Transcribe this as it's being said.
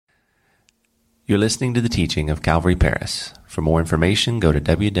You're listening to the teaching of Calvary Paris. For more information, go to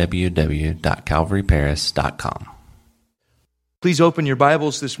www.calvaryparis.com. Please open your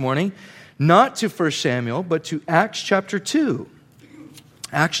Bibles this morning, not to 1 Samuel, but to Acts chapter 2.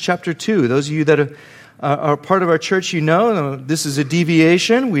 Acts chapter 2. Those of you that are part of our church, you know this is a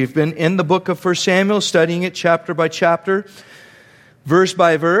deviation. We've been in the book of 1 Samuel, studying it chapter by chapter, verse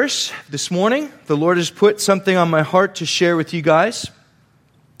by verse. This morning, the Lord has put something on my heart to share with you guys.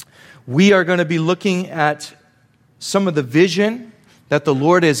 We are going to be looking at some of the vision that the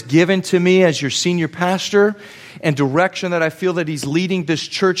Lord has given to me as your senior pastor and direction that I feel that He's leading this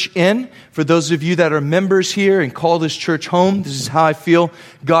church in. For those of you that are members here and call this church home, this is how I feel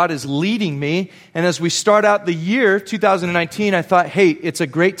God is leading me. And as we start out the year, 2019, I thought, hey, it's a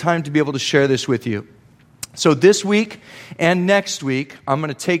great time to be able to share this with you. So this week and next week, I'm going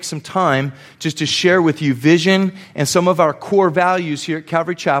to take some time just to share with you vision and some of our core values here at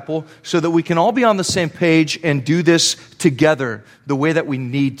Calvary Chapel so that we can all be on the same page and do this together the way that we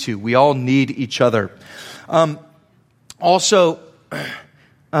need to. We all need each other. As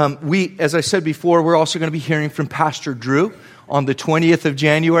I said before, we're also going to be hearing from Pastor Drew on the 20th of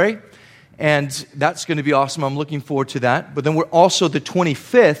January. And that's going to be awesome. I'm looking forward to that. But then we're also the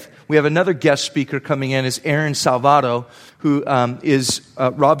 25th, we have another guest speaker coming in, is Aaron Salvato, who is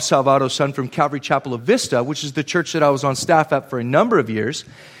Rob Salvato's son from Calvary Chapel of Vista, which is the church that I was on staff at for a number of years.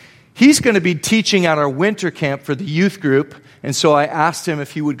 He's going to be teaching at our winter camp for the youth group. And so I asked him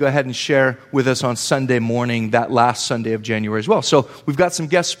if he would go ahead and share with us on Sunday morning, that last Sunday of January as well. So we've got some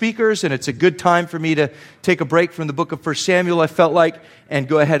guest speakers, and it's a good time for me to take a break from the book of 1 Samuel, I felt like, and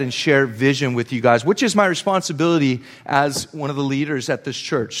go ahead and share vision with you guys, which is my responsibility as one of the leaders at this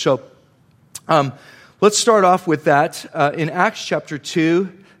church. So let's start off with that. In Acts chapter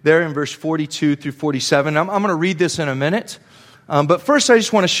 2, there in verse 42 through 47. I'm going to read this in a minute. But first, I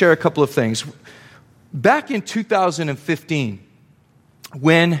just want to share a couple of things. Back in 2015,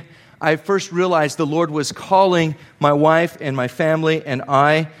 when I first realized the Lord was calling my wife and my family and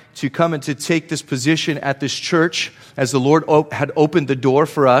I to come and to take this position at this church, as the Lord had opened the door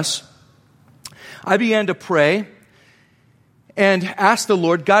for us, I began to pray and ask the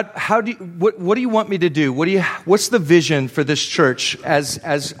Lord, God, what do you want me to do? What's the vision for this church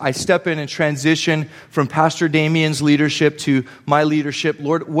as I step in and transition from Pastor Damien's leadership to my leadership?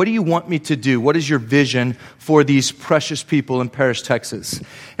 Lord, what do you want me to do? What is your vision for these precious people in Paris, Texas?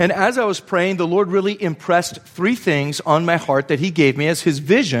 And as I was praying, the Lord really impressed three things on my heart that He gave me as His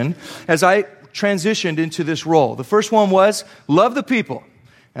vision as I transitioned into this role. The first one was, love the people.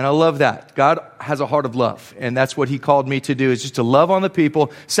 And I love that. God has a heart of love. And that's what He called me to do, is just to love on the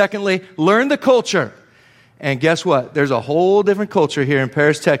people. Secondly, learn the culture. And guess what? There's a whole different culture here in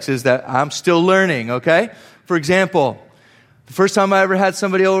Paris, Texas that I'm still learning, okay? For example, the first time I ever had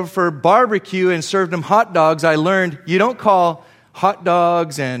somebody over for barbecue and served them hot dogs, I learned you don't call hot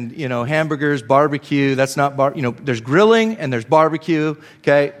dogs and, hamburgers barbecue. That's not there's grilling and there's barbecue,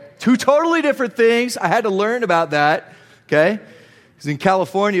 okay? Two totally different things. I had to learn about that, okay? In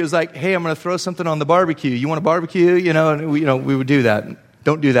California, it was like, hey, I'm going to throw something on the barbecue. You want a barbecue? And we would do that.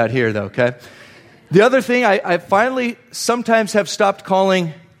 Don't do that here, though, okay? The other thing, I finally sometimes have stopped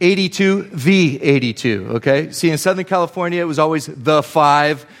calling 82 the 82, okay? See, in Southern California, it was always the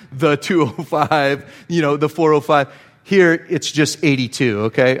 5, the 205, the 405. Here, it's just 82,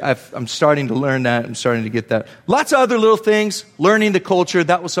 okay? I'm starting to learn that. I'm starting to get that. Lots of other little things. Learning the culture,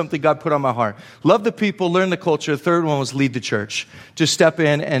 that was something God put on my heart. Love the people, learn the culture. The third one was lead the church. Just step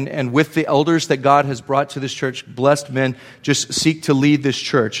in and with the elders that God has brought to this church, blessed men, just seek to lead this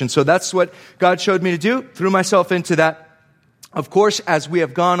church. And so that's what God showed me to do. Threw myself into that. Of course, as we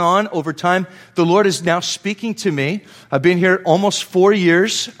have gone on over time, the Lord is now speaking to me. I've been here almost 4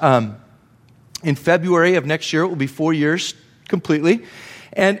 years. In February of next year, it will be 4 years completely.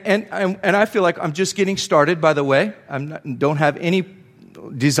 And I feel like I'm just getting started, by the way. Don't have any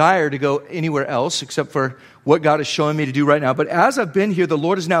desire to go anywhere else except for what God is showing me to do right now. But as I've been here, the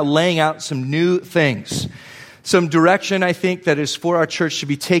Lord is now laying out some new things. Some direction, I think, that is for our church to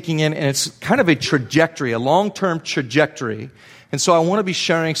be taking in. And it's kind of a trajectory, a long-term trajectory. And so I want to be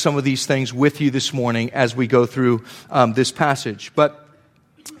sharing some of these things with you this morning as we go through this passage. But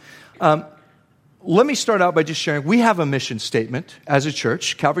let me start out by just sharing, we have a mission statement as a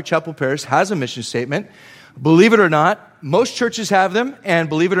church. Calvary Chapel Paris has a mission statement. Believe it or not, most churches have them, and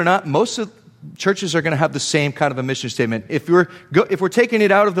believe it or not, most of churches are going to have the same kind of a mission statement. If we're taking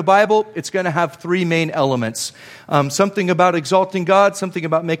it out of the Bible, it's going to have three main elements. Something about exalting God, something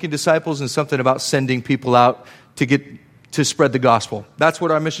about making disciples, and something about sending people out to spread the gospel. That's what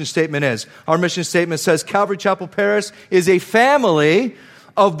our mission statement is. Our mission statement says Calvary Chapel Paris is a family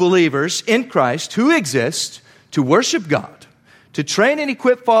of believers in Christ who exist to worship God, to train and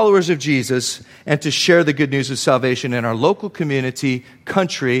equip followers of Jesus, and to share the good news of salvation in our local community,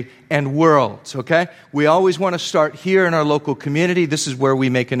 country, and world, okay? We always want to start here in our local community. This is where we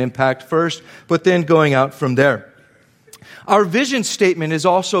make an impact first, but then going out from there. Our vision statement is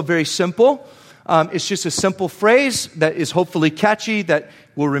also very simple. It's just a simple phrase that is hopefully catchy, that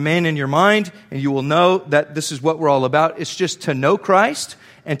will remain in your mind, and you will know that this is what we're all about. It's just to know Christ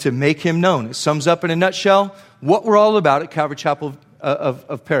and to make Him known. It sums up in a nutshell what we're all about at Calvary Chapel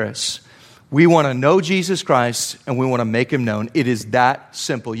of Paris. We want to know Jesus Christ, and we want to make Him known. It is that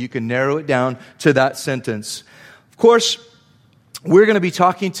simple. You can narrow it down to that sentence. Of course, we're going to be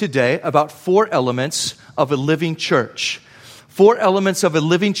talking today about 4 elements of a living church. 4 elements of a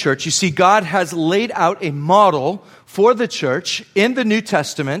living church. You see, God has laid out a model for the church in the New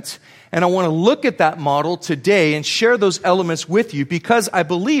Testament, and I want to look at that model today and share those elements with you because I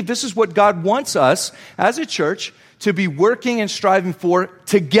believe this is what God wants us as a church to be working and striving for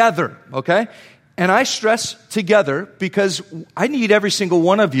together, okay? And I stress together because I need every single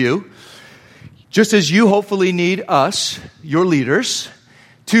one of you, just as you hopefully need us, your leaders,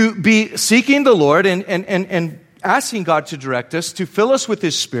 to be seeking the Lord and asking God to direct us, to fill us with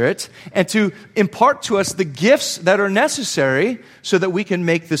His Spirit, and to impart to us the gifts that are necessary so that we can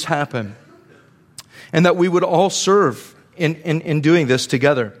make this happen. And that we would all serve in doing this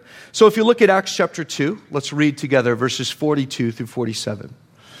together. So if you look at Acts chapter 2, let's read together verses 42 through 47.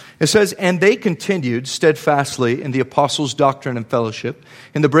 It says, "And they continued steadfastly in the apostles' doctrine and fellowship,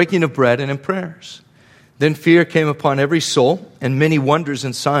 in the breaking of bread and in prayers. Then fear came upon every soul, and many wonders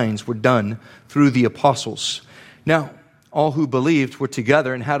and signs were done through the apostles. Now, all who believed were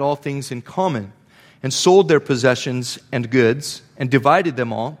together and had all things in common, and sold their possessions and goods, and divided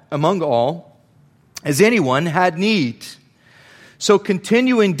them all among all, as anyone had need. So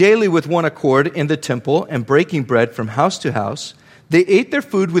continuing daily with one accord in the temple, and breaking bread from house to house, they ate their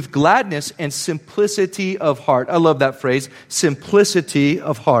food with gladness and simplicity of heart." I love that phrase, simplicity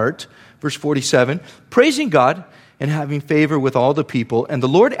of heart. Verse 47, "praising God and having favor with all the people, and the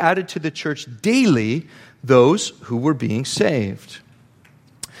Lord added to the church daily those who were being saved."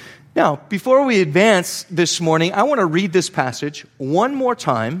 Now, before we advance this morning, I want to read this passage one more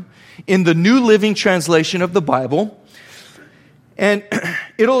time in the New Living Translation of the Bible. And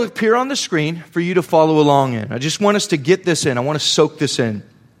it'll appear on the screen for you to follow along in. I just want us to get this in. I want to soak this in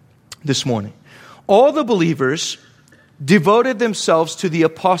this morning. "All the believers devoted themselves to the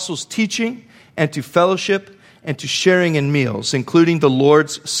apostles' teaching and to fellowship and to sharing in meals, including the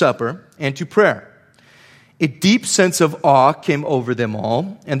Lord's Supper, and to prayer. A deep sense of awe came over them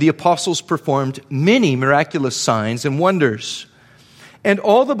all, and the apostles performed many miraculous signs and wonders. And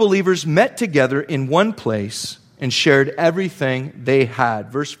all the believers met together in one place and shared everything they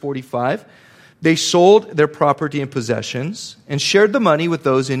had." Verse 45, "They sold their property and possessions and shared the money with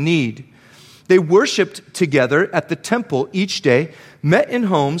those in need. They worshiped together at the temple each day, met in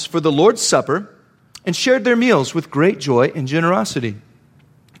homes for the Lord's Supper, and shared their meals with great joy and generosity,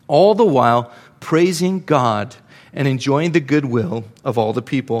 all the while praising God and enjoying the goodwill of all the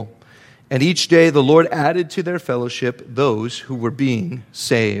people. And each day the Lord added to their fellowship those who were being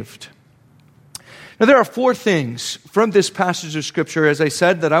saved." Now, there are 4 things from this passage of Scripture, as I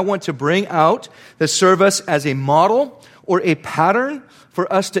said, that I want to bring out that serve us as a model or a pattern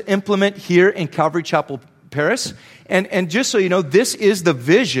for us to implement here in Calvary Chapel, Paris. And just so you know, this is the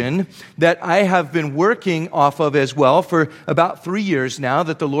vision that I have been working off of as well for about 3 years now,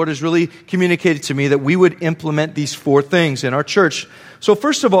 that the Lord has really communicated to me that we would implement these 4 things in our church. So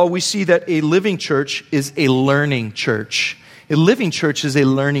first of all, we see that a living church is a learning church. A living church is a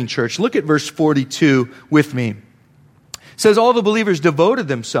learning church. Look at verse 42 with me. It says, "All the believers devoted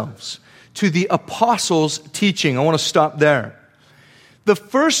themselves to the apostles' teaching." I want to stop there. The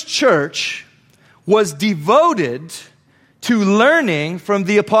first church was devoted to learning from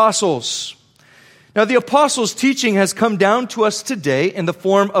the apostles. Now, the apostles' teaching has come down to us today in the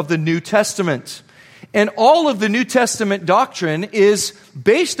form of the New Testament. And all of the New Testament doctrine is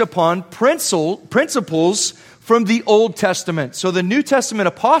based upon principles from the Old Testament. So the New Testament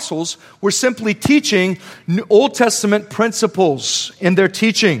apostles were simply teaching Old Testament principles in their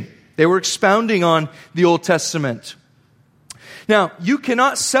teaching. They were expounding on the Old Testament. Now, you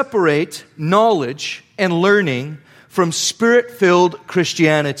cannot separate knowledge and learning from Spirit-filled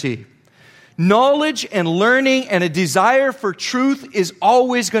Christianity. Knowledge and learning and a desire for truth is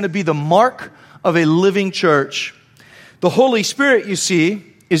always going to be the mark of a living church. The Holy Spirit, you see,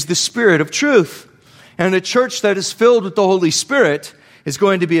 is the Spirit of truth. And a church that is filled with the Holy Spirit is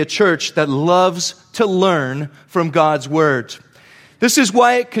going to be a church that loves to learn from God's Word. This is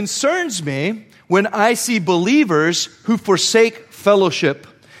why it concerns me when I see believers who forsake fellowship.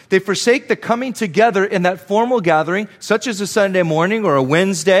 They forsake the coming together in that formal gathering, such as a Sunday morning or a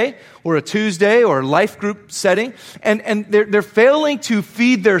Wednesday or a Tuesday or a life group setting, and they're failing to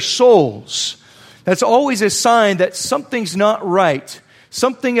feed their souls. That's always a sign that something's not right.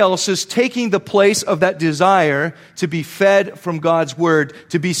 Something else is taking the place of that desire to be fed from God's Word,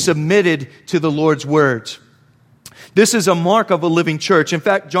 to be submitted to the Lord's Word. This is a mark of a living church. In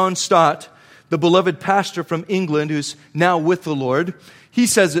fact, John Stott, the beloved pastor from England who's now with the Lord, he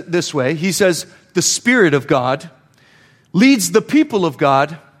says it this way. He says, the Spirit of God leads the people of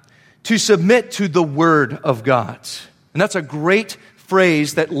God to submit to the Word of God. And that's a great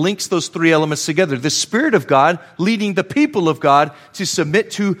phrase that links those three elements together. The Spirit of God leading the people of God to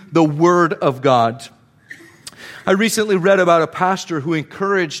submit to the Word of God. I recently read about a pastor who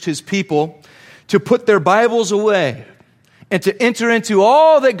encouraged his people to put their Bibles away and to enter into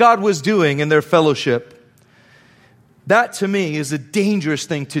all that God was doing in their fellowship. That, to me, is a dangerous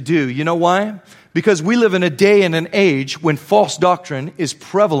thing to do. You know why? Because we live in a day and an age when false doctrine is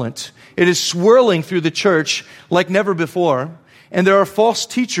prevalent. It is swirling through the church like never before, and there are false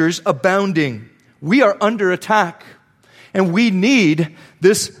teachers abounding. We are under attack, and we need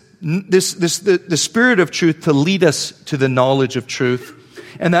the Spirit of truth to lead us to the knowledge of truth,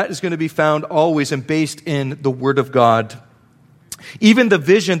 and that is going to be found always and based in the Word of God. Even the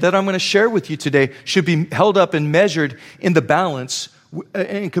vision that I'm going to share with you today should be held up and measured in the balance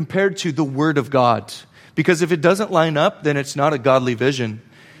and compared to the Word of God. Because if it doesn't line up, then it's not a godly vision.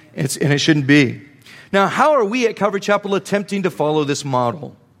 And it shouldn't be. Now, how are we at Calvary Chapel attempting to follow this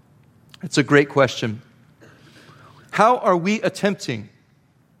model? It's a great question. How are we attempting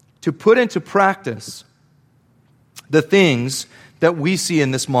to put into practice the things that we see in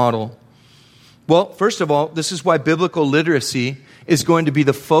this model? Well, first of all, this is why biblical literacy is going to be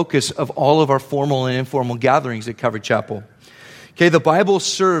the focus of all of our formal and informal gatherings at Calvary Chapel. Okay, the Bible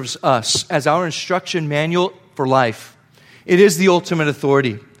serves us as our instruction manual for life. It is the ultimate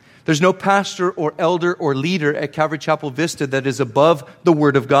authority. There's no pastor or elder or leader at Calvary Chapel Vista that is above the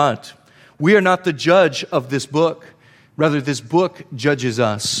Word of God. We are not the judge of this book. Rather, this book judges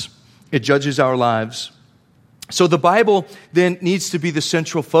us. It judges our lives. So the Bible then needs to be the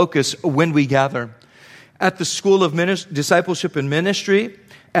central focus when we gather. At the School of Discipleship and Ministry,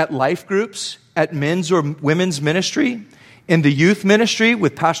 at life groups, at men's or women's ministry, in the youth ministry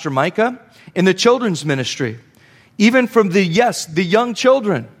with Pastor Micah, in the children's ministry. Even from the young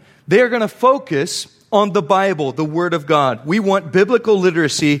children, they are going to focus on the Bible, the Word of God. We want biblical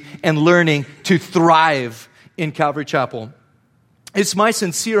literacy and learning to thrive in Calvary Chapel. It's my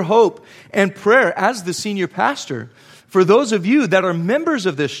sincere hope and prayer as the senior pastor for those of you that are members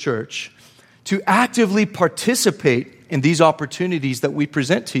of this church to actively participate in these opportunities that we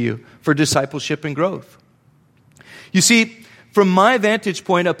present to you for discipleship and growth. You see, from my vantage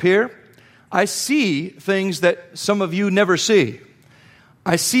point up here, I see things that some of you never see.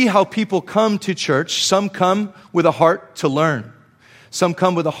 I see how people come to church. Some come with a heart to learn. Some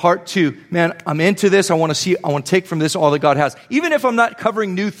come with a heart to, man, I'm into this. I want to take from this all that God has. Even if I'm not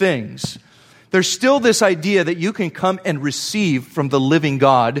covering new things, there's still this idea that you can come and receive from the living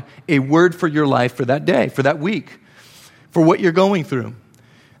God a word for your life for that day, for that week, for what you're going through.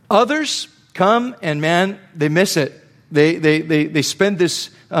 Others come and, man, they miss it. They spend this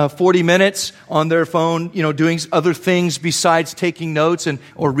 40 minutes on their phone, doing other things besides taking notes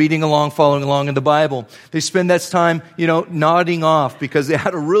or reading along, following along in the Bible. They spend that time, nodding off because they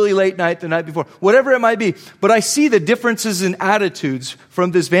had a really late night the night before, whatever it might be. But I see the differences in attitudes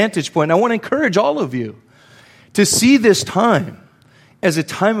from this vantage point. I want to encourage all of you to see this time as a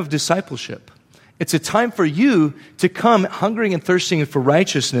time of discipleship. It's a time for you to come hungering and thirsting for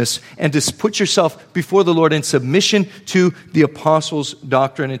righteousness and to put yourself before the Lord in submission to the apostles'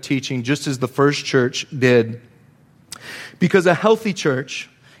 doctrine and teaching, just as the first church did. Because a healthy church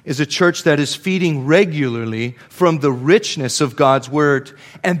is a church that is feeding regularly from the richness of God's Word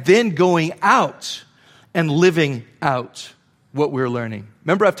and then going out and living out what we're learning.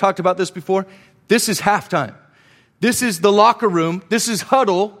 Remember, I've talked about this before? This is halftime. This is the locker room. This is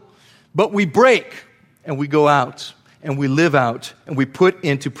huddle. But we break and we go out and we live out and we put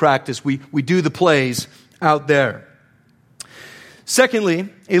into practice. We do the plays out there. Secondly,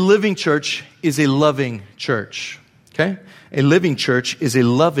 a living church is a loving church. Okay? A living church is a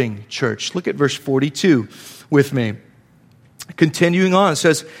loving church. Look at verse 42 with me. Continuing on, it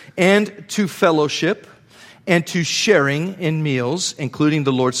says, and to fellowship and to sharing in meals, including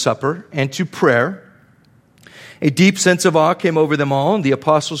the Lord's Supper, and to prayer. A deep sense of awe came over them all, and the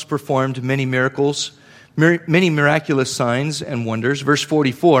apostles performed many miracles many miraculous signs and wonders. Verse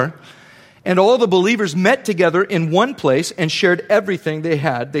 44, and all the believers met together in one place and shared everything they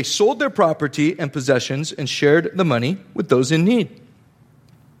had. They sold their property and possessions and shared the money with those in need.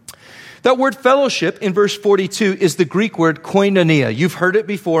 That word fellowship in verse 42 is the Greek word koinonia. You've heard it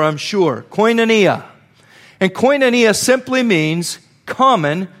before, I'm sure. Koinonia. And koinonia simply means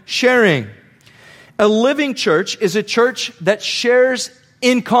common sharing. A living church is a church that shares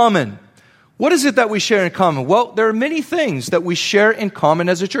in common. What is it that we share in common? Well, there are many things that we share in common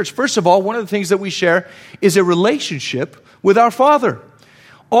as a church. First of all, one of the things that we share is a relationship with our Father.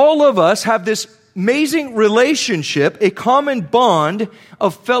 All of us have this amazing relationship, a common bond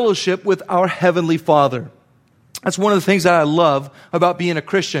of fellowship with our Heavenly Father. That's one of the things that I love about being a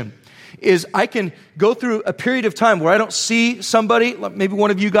Christian, is I can go through a period of time where I don't see somebody, maybe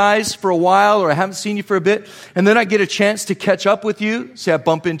one of you guys for a while, or I haven't seen you for a bit, and then I get a chance to catch up with you. Say I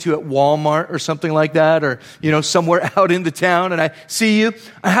bump into at Walmart or something like that, or somewhere out in the town, and I see you.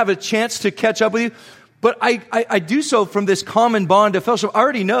 I have a chance to catch up with you. But I do so from this common bond of fellowship. I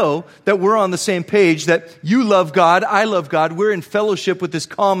already know that we're on the same page, that you love God, I love God. We're in fellowship with this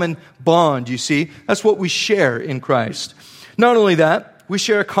common bond, you see. That's what we share in Christ. Not only that, we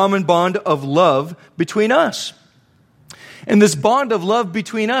share a common bond of love between us. And this bond of love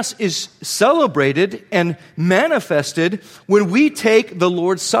between us is celebrated and manifested when we take the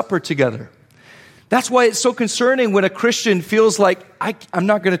Lord's Supper together. That's why it's so concerning when a Christian feels like, I'm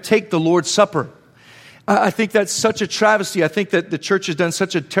not going to take the Lord's Supper. I think that's such a travesty. I think that the church has done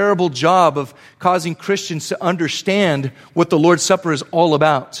such a terrible job of causing Christians to understand what the Lord's Supper is all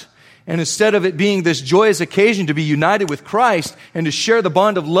about. And instead of it being this joyous occasion to be united with Christ and to share the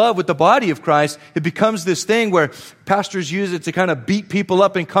bond of love with the body of Christ, it becomes this thing where pastors use it to kind of beat people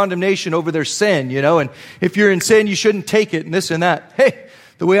up in condemnation over their sin, and if you're in sin, you shouldn't take it and this and that. Hey,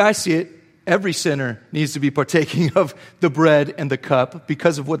 the way I see it, every sinner needs to be partaking of the bread and the cup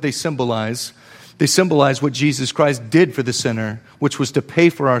because of what they symbolize. They symbolize what Jesus Christ did for the sinner, which was to pay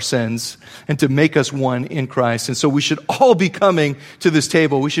for our sins and to make us one in Christ. And so we should all be coming to this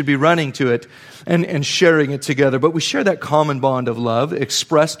table. We should be running to it and sharing it together. But we share that common bond of love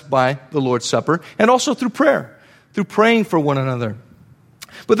expressed by the Lord's Supper and also through prayer, through praying for one another.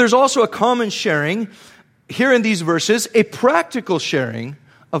 But there's also a common sharing here in these verses, a practical sharing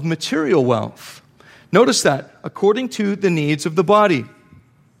of material wealth. Notice that, according to the needs of the body.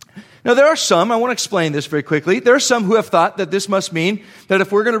 Now, there are some, I want to explain this very quickly. There are some who have thought that this must mean that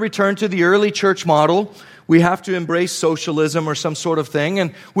if we're going to return to the early church model, we have to embrace socialism or some sort of thing,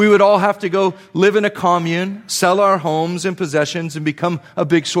 and we would all have to go live in a commune, sell our homes and possessions, and become a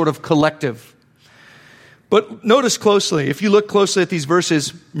big sort of collective. But notice closely, if you look closely at these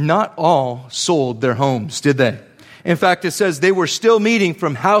verses, not all sold their homes, did they? In fact, it says they were still meeting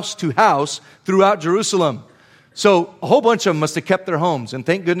from house to house throughout Jerusalem. So a whole bunch of them must have kept their homes, and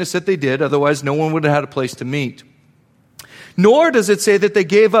thank goodness that they did, otherwise no one would have had a place to meet. Nor does it say that they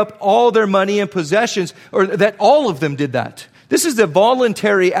gave up all their money and possessions, or that all of them did that. This is a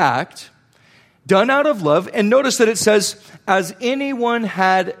voluntary act done out of love, and notice that it says, as anyone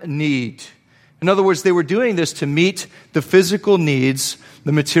had need. In other words, they were doing this to meet the physical needs,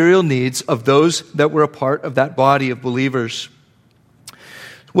 the material needs of those that were a part of that body of believers.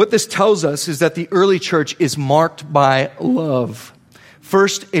 What this tells us is that the early church is marked by love.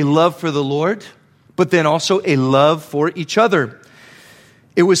 First, a love for the Lord, but then also a love for each other.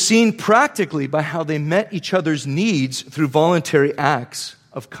 It was seen practically by how they met each other's needs through voluntary acts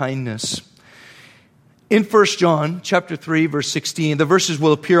of kindness. In 1 John chapter 3, verse 16, the verses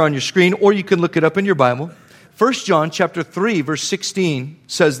will appear on your screen, or you can look it up in your Bible. 1 John chapter 3, verse 16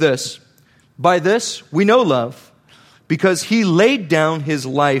 says this, by this we know love, because he laid down his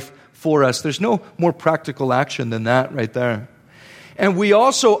life for us. There's no more practical action than that right there. And we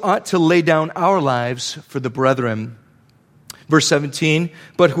also ought to lay down our lives for the brethren. Verse 17,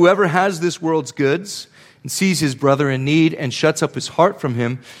 but whoever has this world's goods and sees his brother in need and shuts up his heart from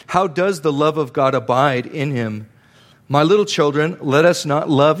him, how does the love of God abide in him? My little children, let us not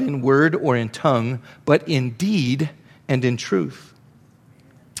love in word or in tongue, but in deed and in truth.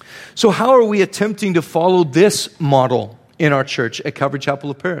 So how are we attempting to follow this model in our church at Calvary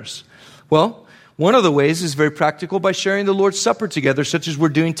Chapel of Paris? Well, one of the ways is very practical by sharing the Lord's Supper together, such as we're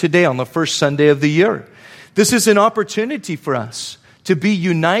doing today on the first Sunday of the year. This is an opportunity for us to be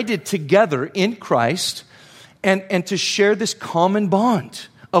united together in Christ and to share this common bond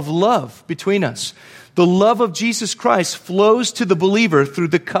of love between us. The love of Jesus Christ flows to the believer through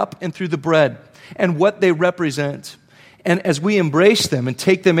the cup and through the bread and what they represent. And as we embrace them and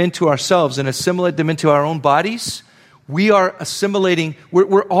take them into ourselves and assimilate them into our own bodies, we are assimilating,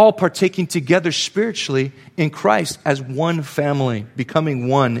 we're all partaking together spiritually in Christ as one family, becoming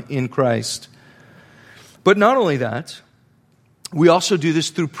one in Christ. But not only that, we also do this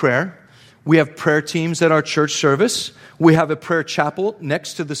through prayer. We have prayer teams at our church service. We have a prayer chapel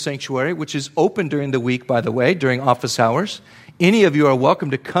next to the sanctuary, which is open during the week, by the way, during office hours. Any of you are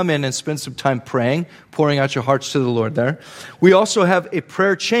welcome to come in and spend some time praying, pouring out your hearts to the Lord there. We also have a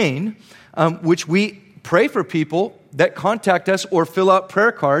prayer chain, which we pray for people that contact us or fill out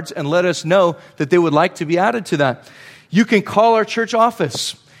prayer cards and let us know that they would like to be added to that. You can call our church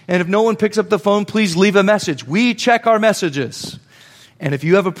office, and if no one picks up the phone, please leave a message. We check our messages. And if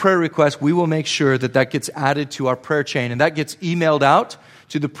you have a prayer request, we will make sure that that gets added to our prayer chain. And that gets emailed out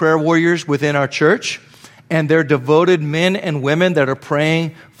to the prayer warriors within our church. And they're devoted men and women that are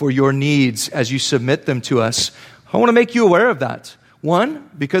praying for your needs as you submit them to us. I want to make you aware of that. One,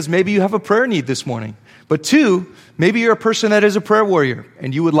 because maybe you have a prayer need this morning. But two, maybe you're a person that is a prayer warrior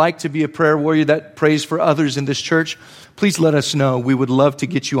and you would like to be a prayer warrior that prays for others in this church. Please let us know. We would love to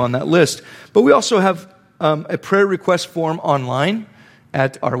get you on that list. But we also have a prayer request form online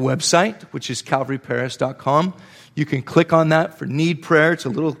at our website, which is calvaryparis.com. You can click on that for need prayer. It's a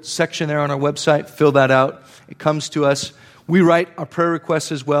little section there on our website. Fill that out. It comes to us. We write our prayer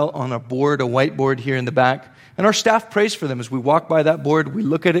requests as well on our board, a whiteboard here in the back. And our staff prays for them. As we walk by that board, we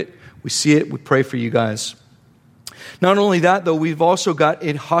look at it, we see it, we pray for you guys. Not only that, though, we've also got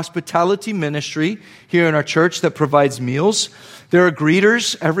a hospitality ministry here in our church that provides meals. There are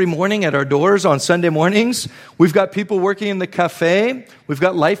greeters every morning at our doors on Sunday mornings. We've got people working in the cafe. We've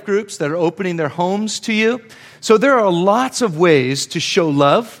got life groups that are opening their homes to you. So there are lots of ways to show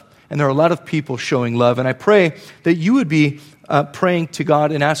love, and there are a lot of people showing love. And I pray that you would be praying to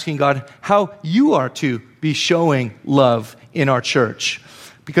God and asking God how you are to be showing love in our church,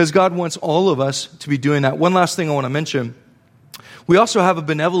 because God wants all of us to be doing that. One last thing I want to mention. We also have a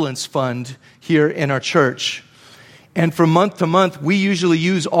benevolence fund here in our church. And from month to month, we usually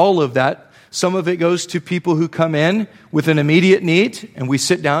use all of that. Some of it goes to people who come in with an immediate need, and we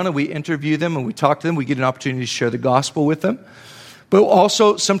sit down and we interview them and we talk to them. We get an opportunity to share the gospel with them. But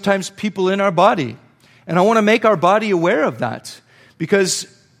also sometimes people in our body. And I want to make our body aware of that, because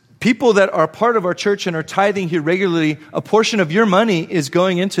people that are part of our church and are tithing here regularly, a portion of your money is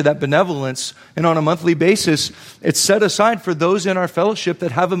going into that benevolence. And on a monthly basis, it's set aside for those in our fellowship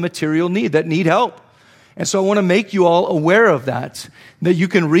that have a material need, that need help. And so I want to make you all aware of that you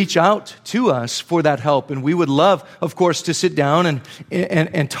can reach out to us for that help. And we would love, of course, to sit down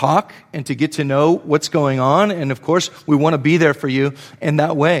and talk and to get to know what's going on. And of course, we want to be there for you in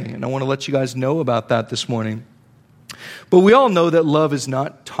that way. And I want to let you guys know about that this morning. But we all know that love is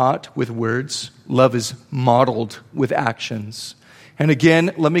not taught with words. Love is modeled with actions. And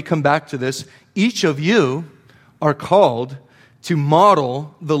again, let me come back to this. Each of you are called to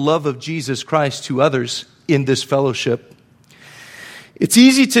model the love of Jesus Christ to others in this fellowship. It's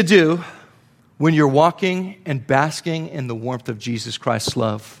easy to do when you're walking and basking in the warmth of Jesus Christ's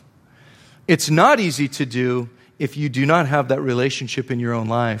love. It's not easy to do if you do not have that relationship in your own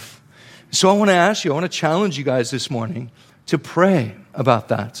life. So I want to ask you, I want to challenge you guys this morning to pray about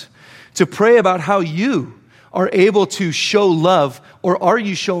that, to pray about how you are able to show love, or are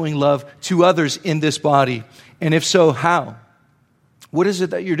you showing love to others in this body? And if so, how? What is it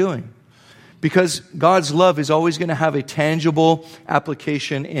that you're doing? Because God's love is always going to have a tangible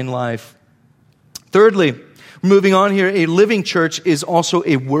application in life. Thirdly, moving on here, a living church is also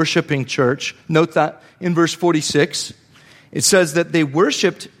a worshiping church. Note that in verse 46, it says that they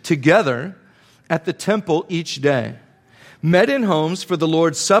worshiped together at the temple each day, met in homes for the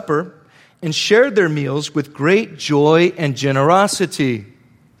Lord's Supper, and shared their meals with great joy and generosity.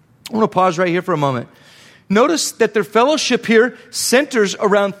 I want to pause right here for a moment. Notice that their fellowship here centers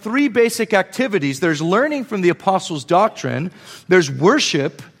around three basic activities. There's learning from the apostles' doctrine, there's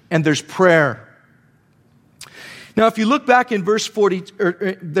worship, and there's prayer. Now, if you look back in verse 40,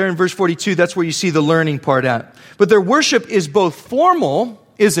 or there in verse 42, that's where you see the learning part at. But their worship is both formal,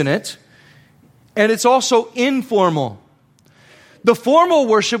 isn't it? And it's also informal. The formal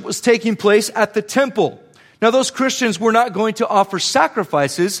worship was taking place at the temple. Now, those Christians were not going to offer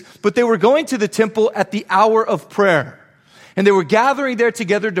sacrifices, but they were going to the temple at the hour of prayer. And they were gathering there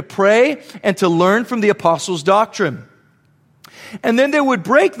together to pray and to learn from the apostles' doctrine. And then they would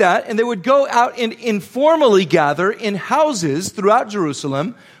break that and they would go out and informally gather in houses throughout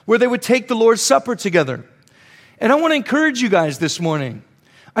Jerusalem where they would take the Lord's Supper together. And I want to encourage you guys this morning.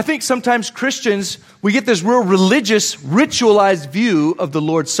 I think sometimes Christians, we get this real religious, ritualized view of the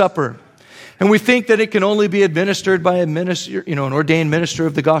Lord's Supper. And we think that it can only be administered by a minister, an ordained minister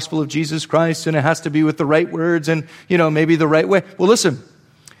of the gospel of Jesus Christ, and it has to be with the right words and, maybe the right way. Well, listen,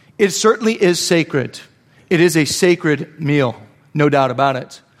 it certainly is sacred. It is a sacred meal, no doubt about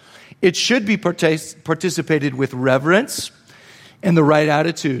it. It should be participated with reverence and the right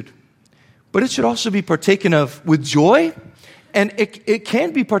attitude. But it should also be partaken of with joy, and it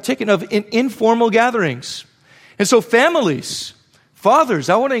can be partaken of in informal gatherings. And so families, fathers,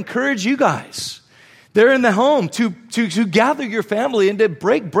 I want to encourage you guys. They're in the home to gather your family and to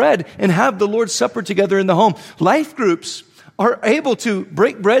break bread and have the Lord's Supper together in the home. Life groups are able to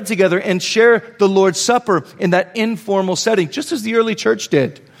break bread together and share the Lord's Supper in that informal setting, just as the early church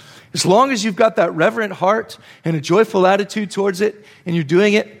did. As long as you've got that reverent heart and a joyful attitude towards it, and you're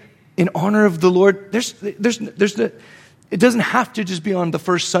doing it in honor of the Lord, it doesn't have to just be on the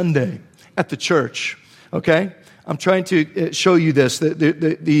first Sunday at the church, okay? I'm trying to show you this.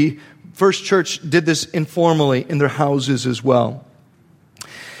 The first church did this informally in their houses as well.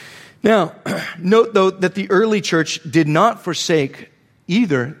 Now, note though that the early church did not forsake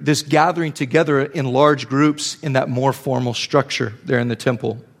either this gathering together in large groups in that more formal structure there in the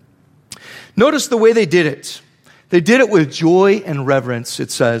temple. Notice the way they did it. They did it with joy and reverence,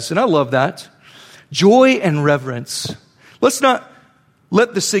 it says. And I love that. Joy and reverence. Let's not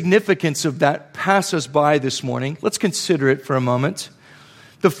let the significance of that pass us by this morning. Let's consider it for a moment.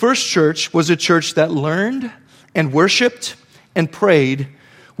 The first church was a church that learned and worshiped and prayed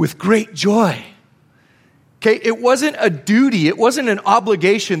with great joy. Okay, it wasn't a duty. It wasn't an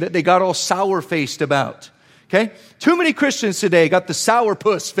obligation that they got all sour-faced about. Okay? Too many Christians today got the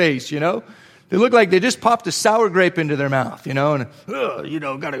sourpuss face, They look like they just popped a sour grape into their mouth, and, got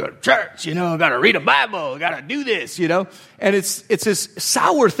to go to church, got to read a Bible, got to do this, And it's this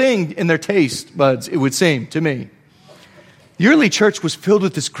sour thing in their taste buds, it would seem to me. The early church was filled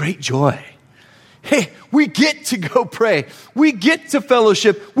with this great joy. Hey, we get to go pray. We get to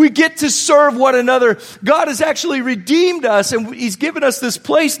fellowship. We get to serve one another. God has actually redeemed us, and He's given us this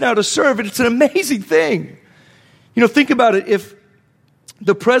place now to serve, and it's an amazing thing. Think about it. If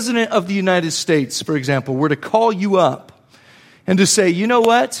the President of the United States, for example, were to call you up and to say, you know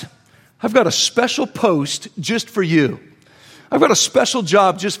what? I've got a special post just for you. I've got a special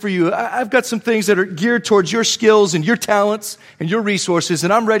job just for you. I've got some things that are geared towards your skills and your talents and your resources,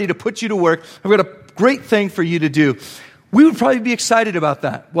 and I'm ready to put you to work. I've got a great thing for you to do. We would probably be excited about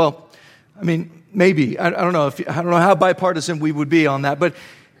that. Well, maybe. I don't know how bipartisan we would be on that, but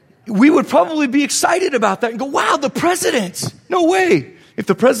we would probably be excited about that and go, wow, the president. No way. If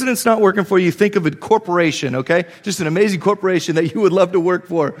the president's not working for you, think of a corporation, okay? Just an amazing corporation that you would love to work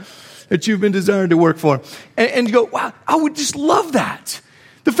for, that you've been desiring to work for. And you go, wow, I would just love that.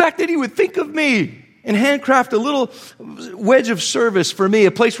 The fact that He would think of me and handcraft a little wedge of service for me,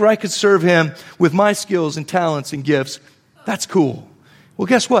 a place where I could serve Him with my skills and talents and gifts, that's cool. Well,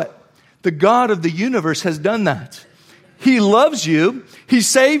 guess what? The God of the universe has done that. He loves you, He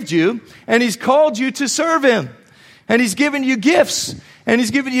saved you, and He's called you to serve Him. And He's given you gifts, and He's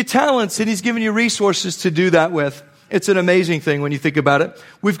given you talents, and He's given you resources to do that with. It's an amazing thing when you think about it.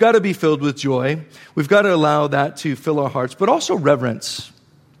 We've got to be filled with joy. We've got to allow that to fill our hearts, but also reverence.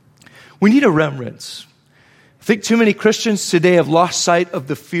 We need a reverence. I think too many Christians today have lost sight of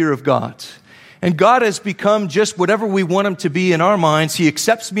the fear of God. And God has become just whatever we want Him to be in our minds. He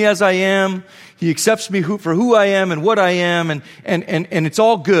accepts me as I am. He accepts me for who I am and what I am, and it's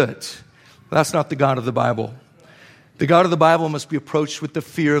all good. That's not the God of the Bible. The God of the Bible must be approached with the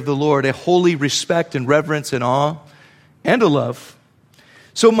fear of the Lord, a holy respect and reverence and awe and a love.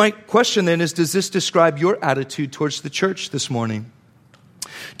 So my question then is, does this describe your attitude towards the church this morning?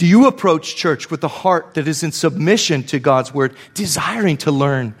 Do you approach church with a heart that is in submission to God's word, desiring to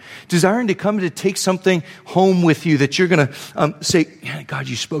learn, desiring to come to take something home with you that you're going to say, yeah, God,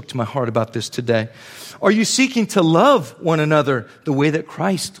 you spoke to my heart about this today? Are you seeking to love one another the way that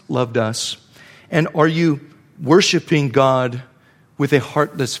Christ loved us? And are you worshiping God with a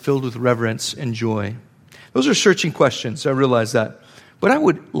heart that's filled with reverence and joy? Those are searching questions, I realize that. But I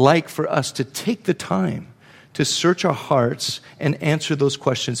would like for us to take the time to search our hearts and answer those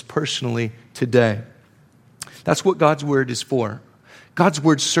questions personally today. That's what God's word is for. God's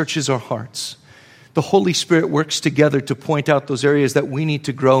word searches our hearts. The Holy Spirit works together to point out those areas that we need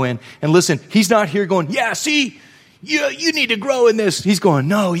to grow in. And listen, He's not here going, yeah, see, you need to grow in this. He's going,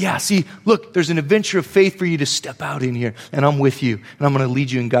 no, yeah, see, look, there's an adventure of faith for you to step out in here, and I'm with you, and I'm going to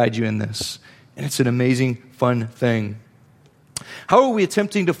lead you and guide you in this. And it's an amazing, fun thing. How are we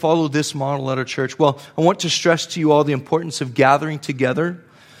attempting to follow this model at our church? Well, I want to stress to you all the importance of gathering together.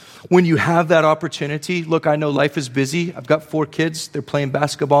 When you have that opportunity, look, I know life is busy. I've got 4 kids. They're playing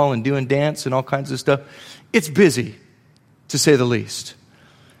basketball and doing dance and all kinds of stuff. It's busy, to say the least.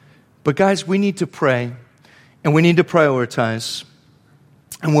 But guys, we need to pray and we need to prioritize.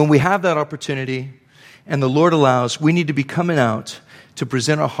 And when we have that opportunity and the Lord allows, we need to be coming out to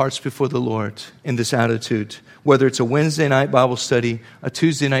present our hearts before the Lord in this attitude. Whether it's a Wednesday night Bible study, a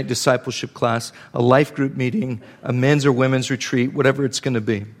Tuesday night discipleship class, a life group meeting, a men's or women's retreat, whatever it's going to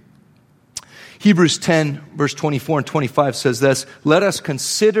be. Hebrews 10, verse 24 and 25 says this, "Let us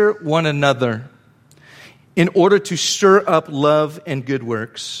consider one another in order to stir up love and good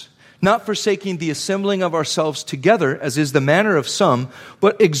works, not forsaking the assembling of ourselves together, as is the manner of some,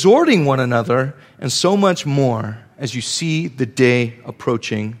 but exhorting one another, and so much more as you see the day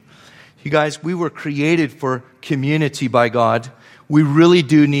approaching." You guys, we were created for community by God. We really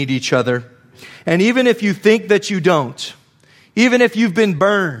do need each other. And even if you think that you don't, even if you've been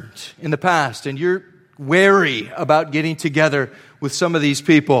burned in the past and you're wary about getting together with some of these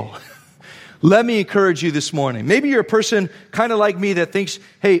people, let me encourage you this morning. Maybe you're a person kind of like me that thinks,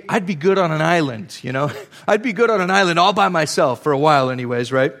 hey, I'd be good on an island, I'd be good on an island all by myself for a while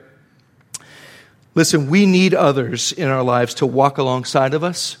anyways, right? Listen, we need others in our lives to walk alongside of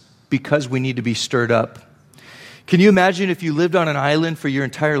us because we need to be stirred up. Can you imagine if you lived on an island for your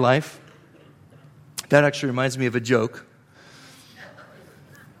entire life? That actually reminds me of a joke.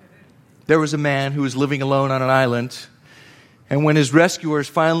 There was a man who was living alone on an island, and when his rescuers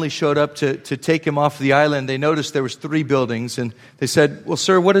finally showed up to take him off the island, they noticed there was 3 buildings, and they said, "Well,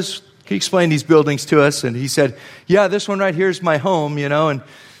 sir, can you explain these buildings to us?" And he said, "Yeah, this one right here is my home, and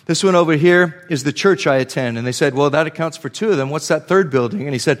this one over here is the church I attend." And they said, "Well, that accounts for 2 of them. What's that 3rd building?"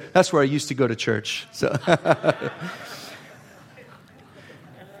 And he said, "That's where I used to go to church." So,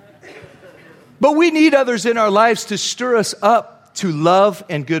 but we need others in our lives to stir us up to love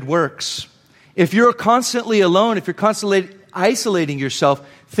and good works. If you're constantly alone, if you're constantly isolating yourself,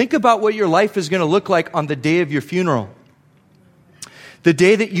 think about what your life is going to look like on the day of your funeral. The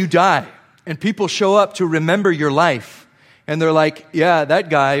day that you die, and people show up to remember your life. And they're like, yeah, that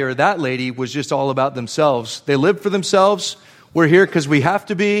guy or that lady was just all about themselves. They lived for themselves. We're here because we have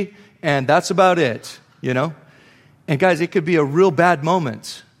to be, and that's about it, And guys, it could be a real bad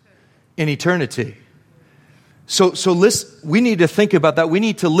moment in eternity. So listen, we need to think about that. We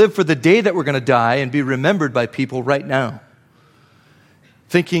need to live for the day that we're going to die and be remembered by people right now.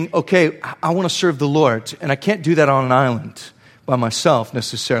 Thinking, okay, I want to serve the Lord, and I can't do that on an island by myself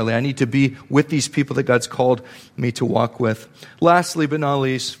necessarily. I need to be with these people that God's called me to walk with. Lastly, but not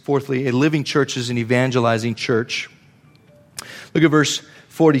least, fourthly, a living church is an evangelizing church. Look at verse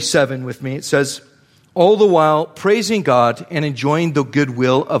 47 with me. It says, "All the while praising God and enjoying the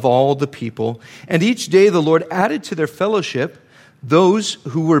goodwill of all the people. And each day the Lord added to their fellowship those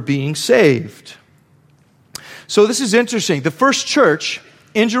who were being saved." So this is interesting. The first church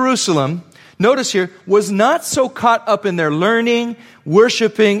in Jerusalem, notice here, was not so caught up in their learning,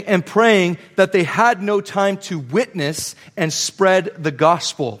 worshiping, and praying that they had no time to witness and spread the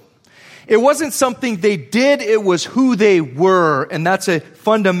gospel. It wasn't something they did, it was who they were, and that's a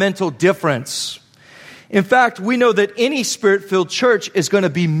fundamental difference. In fact, we know that any Spirit-filled church is going to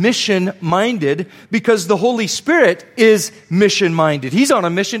be mission-minded because the Holy Spirit is mission-minded. He's on a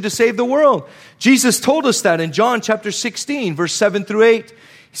mission to save the world. Jesus told us that in John chapter 16, verse 7 through 8. He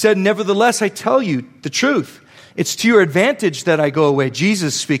said, "Nevertheless, I tell you the truth. It's to your advantage that I go away."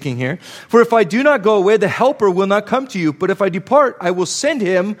 Jesus speaking here. "For if I do not go away, the Helper will not come to you. But if I depart, I will send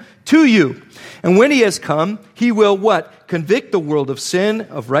him to you. And when he has come, he will" what? "Convict the world of sin,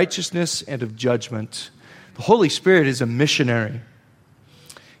 of righteousness, and of judgment." The Holy Spirit is a missionary.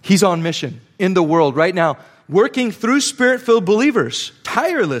 He's on mission in the world right now, working through Spirit-filled believers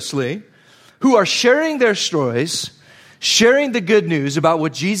tirelessly who are sharing their stories, sharing the good news about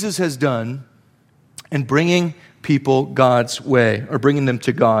what Jesus has done, and bringing people God's way, or bringing them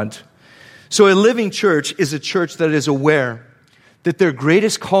to God. So a living church is a church that is aware that their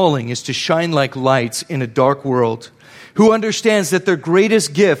greatest calling is to shine like lights in a dark world, who understands that their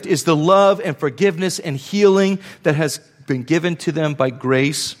greatest gift is the love and forgiveness and healing that has been given to them by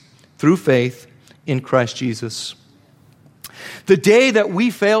grace through faith in Christ Jesus. The day that we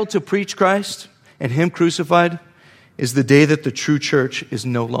fail to preach Christ and Him crucified is the day that the true church is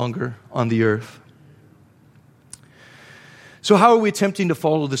no longer on the earth. So how are we attempting to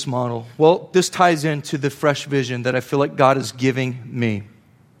follow this model? Well, this ties into the fresh vision that I feel like God is giving me,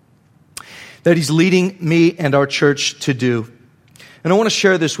 that He's leading me and our church to do. And I want to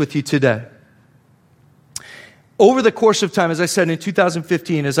share this with you today. over the course of time, as I said, in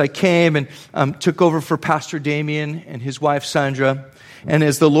 2015, as I came and took over for Pastor Damien and his wife Sandra, and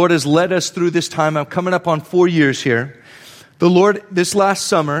as the Lord has led us through this time, I'm coming up on 4 years here. The Lord, this last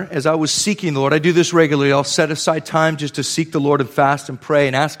summer, as I was seeking the Lord, I do this regularly. I'll set aside time just to seek the Lord and fast and pray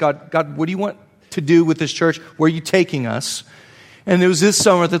and ask God, what do you want to do with this church? Where are you taking us? And it was this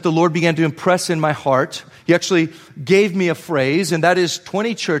summer that the Lord began to impress in my heart. He actually gave me a phrase, and that is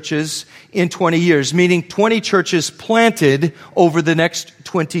 20 churches in 20 years, meaning 20 churches planted over the next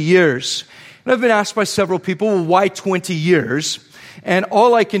 20 years. And I've been asked by several people, well, why 20 years? And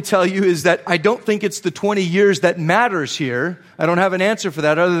all I can tell you is that I don't think it's the 20 years that matters here. I don't have an answer for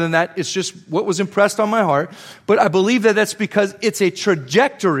that. Other than that, it's just what was impressed on my heart. But I believe that that's because it's a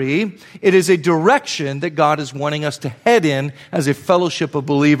trajectory. It is a direction that God is wanting us to head in as a fellowship of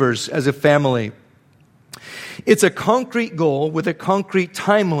believers, as a family. It's a concrete goal with a concrete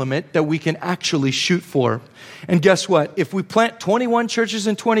time limit that we can actually shoot for. And guess what? If we plant 21 churches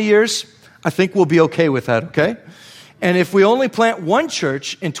in 20 years, I think we'll be okay with that, okay? And if we only plant one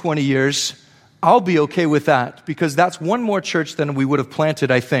church in 20 years, I'll be okay with that, because that's one more church than we would have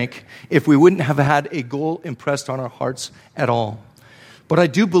planted, I think, if we wouldn't have had a goal impressed on our hearts at all. But I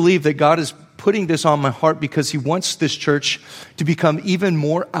do believe that God is putting this on my heart because He wants this church to become even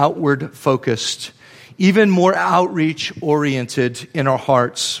more outward focused, even more outreach oriented in our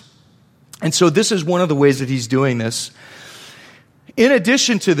hearts. And so this is one of the ways that He's doing this. In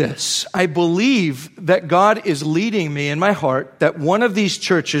addition to this, I believe that God is leading me in my heart that one of these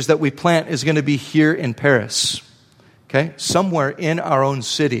churches that we plant is going to be here in Paris, okay? Somewhere in our own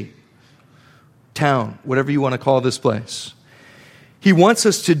city, town, whatever you want to call this place. He wants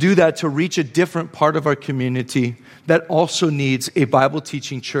us to do that to reach a different part of our community that also needs a Bible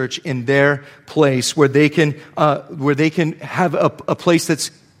teaching church in their place where they can have a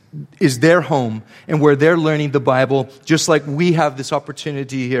place is their home and where they're learning the Bible, just like we have this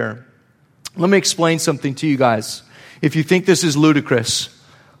opportunity here. Let me explain something to you guys. If you think this is ludicrous,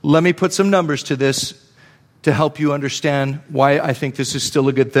 let me put some numbers to this to help you understand why I think this is still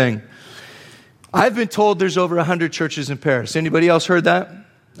a good thing. I've been told there's over 100 churches in Paris. Anybody else heard that?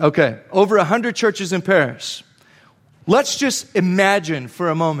 Okay, over 100 churches in Paris. Let's just imagine for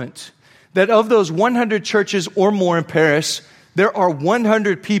a moment that of those 100 churches or more in Paris, there are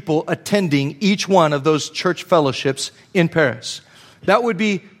 100 people attending each one of those church fellowships in Paris. That would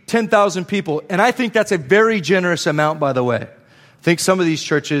be 10,000 people. And I think that's a very generous amount, by the way. I think some of these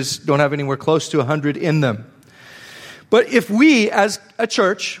churches don't have anywhere close to 100 in them. But if we, as a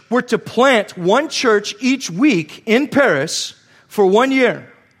church, were to plant one church each week in Paris for 1 year,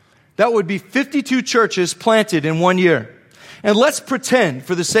 that would be 52 churches planted in 1 year. And let's pretend,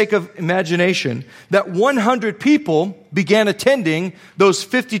 for the sake of imagination, that 100 people began attending those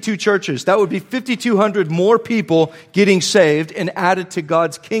 52 churches. That would be 5,200 more people getting saved and added to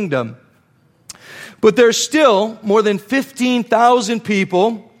God's kingdom. But there's still more than 15,000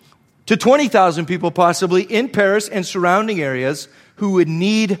 people to 20,000 people possibly in Paris and surrounding areas who would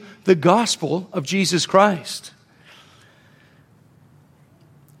need the gospel of Jesus Christ.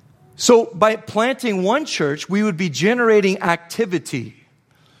 So by planting one church, we would be generating activity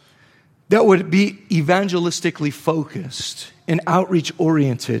that would be evangelistically focused and outreach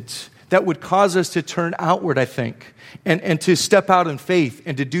oriented, that would cause us to turn outward, I think, and to step out in faith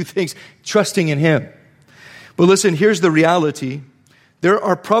and to do things trusting in Him. But listen, here's the reality. There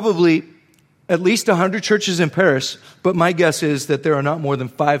are probably at least 100 churches in Paris, but my guess is that there are not more than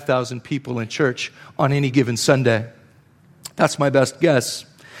 5,000 people in church on any given Sunday. That's my best guess.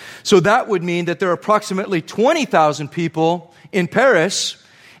 So that would mean that there are approximately 20,000 people in Paris.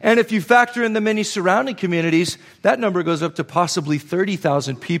 And if you factor in the many surrounding communities, that number goes up to possibly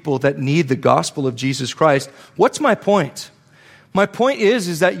 30,000 people that need the gospel of Jesus Christ. What's my point? My point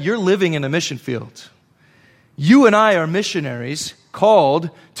is that you're living in a mission field. You and I are missionaries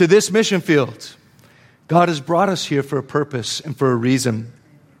called to this mission field. God has brought us here for a purpose and for a reason.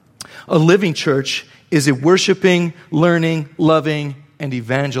 A living church is a worshiping, learning, loving, and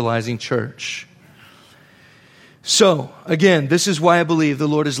evangelizing church. So, again, this is why I believe the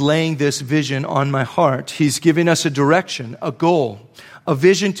Lord is laying this vision on my heart. He's giving us a direction, a goal, a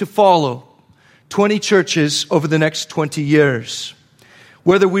vision to follow. 20 churches over the next 20 years.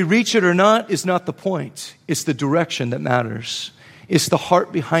 Whether we reach it or not is not the point. It's the direction that matters. It's the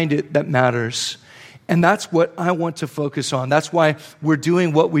heart behind it that matters. And that's what I want to focus on. That's why we're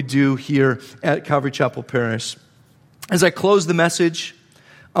doing what we do here at Calvary Chapel Paris. As I close the message,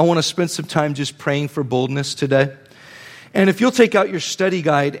 I want to spend some time just praying for boldness today. And if you'll take out your study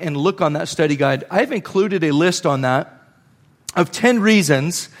guide and look on that study guide, I've included a list on that of 10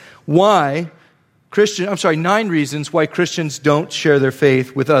 reasons why 9 reasons why Christians don't share their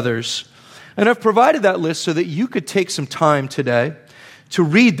faith with others. And I've provided that list so that you could take some time today to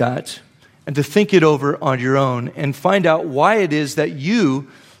read that and to think it over on your own and find out why it is that you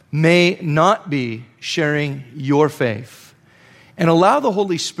may not be sharing your faith. And allow the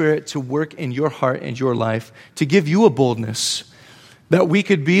Holy Spirit to work in your heart and your life to give you a boldness that we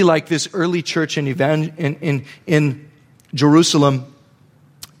could be like this early church in Jerusalem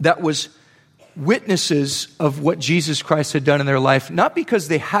that was witnesses of what Jesus Christ had done in their life, not because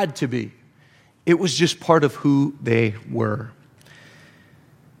they had to be. It was just part of who they were.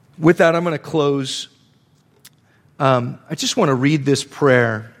 With that, I'm going to close. I just want to read this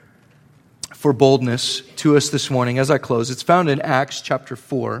prayer for boldness to us this morning as I close. It's found in Acts chapter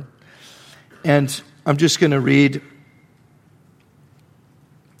 4. And I'm just going to read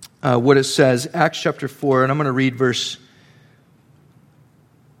what it says. Acts chapter 4, and I'm going to read verse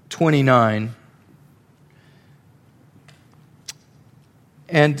 29.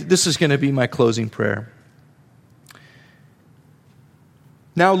 And this is going to be my closing prayer.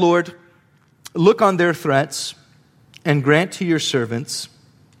 Now, Lord, look on their threats and grant to your servants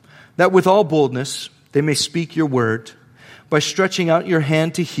that with all boldness they may speak your word by stretching out your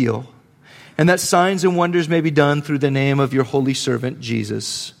hand to heal, and that signs and wonders may be done through the name of your holy servant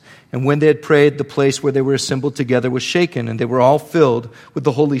Jesus. And when they had prayed, the place where they were assembled together was shaken, and they were all filled with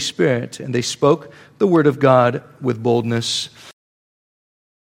the Holy Spirit, and they spoke the word of God with boldness.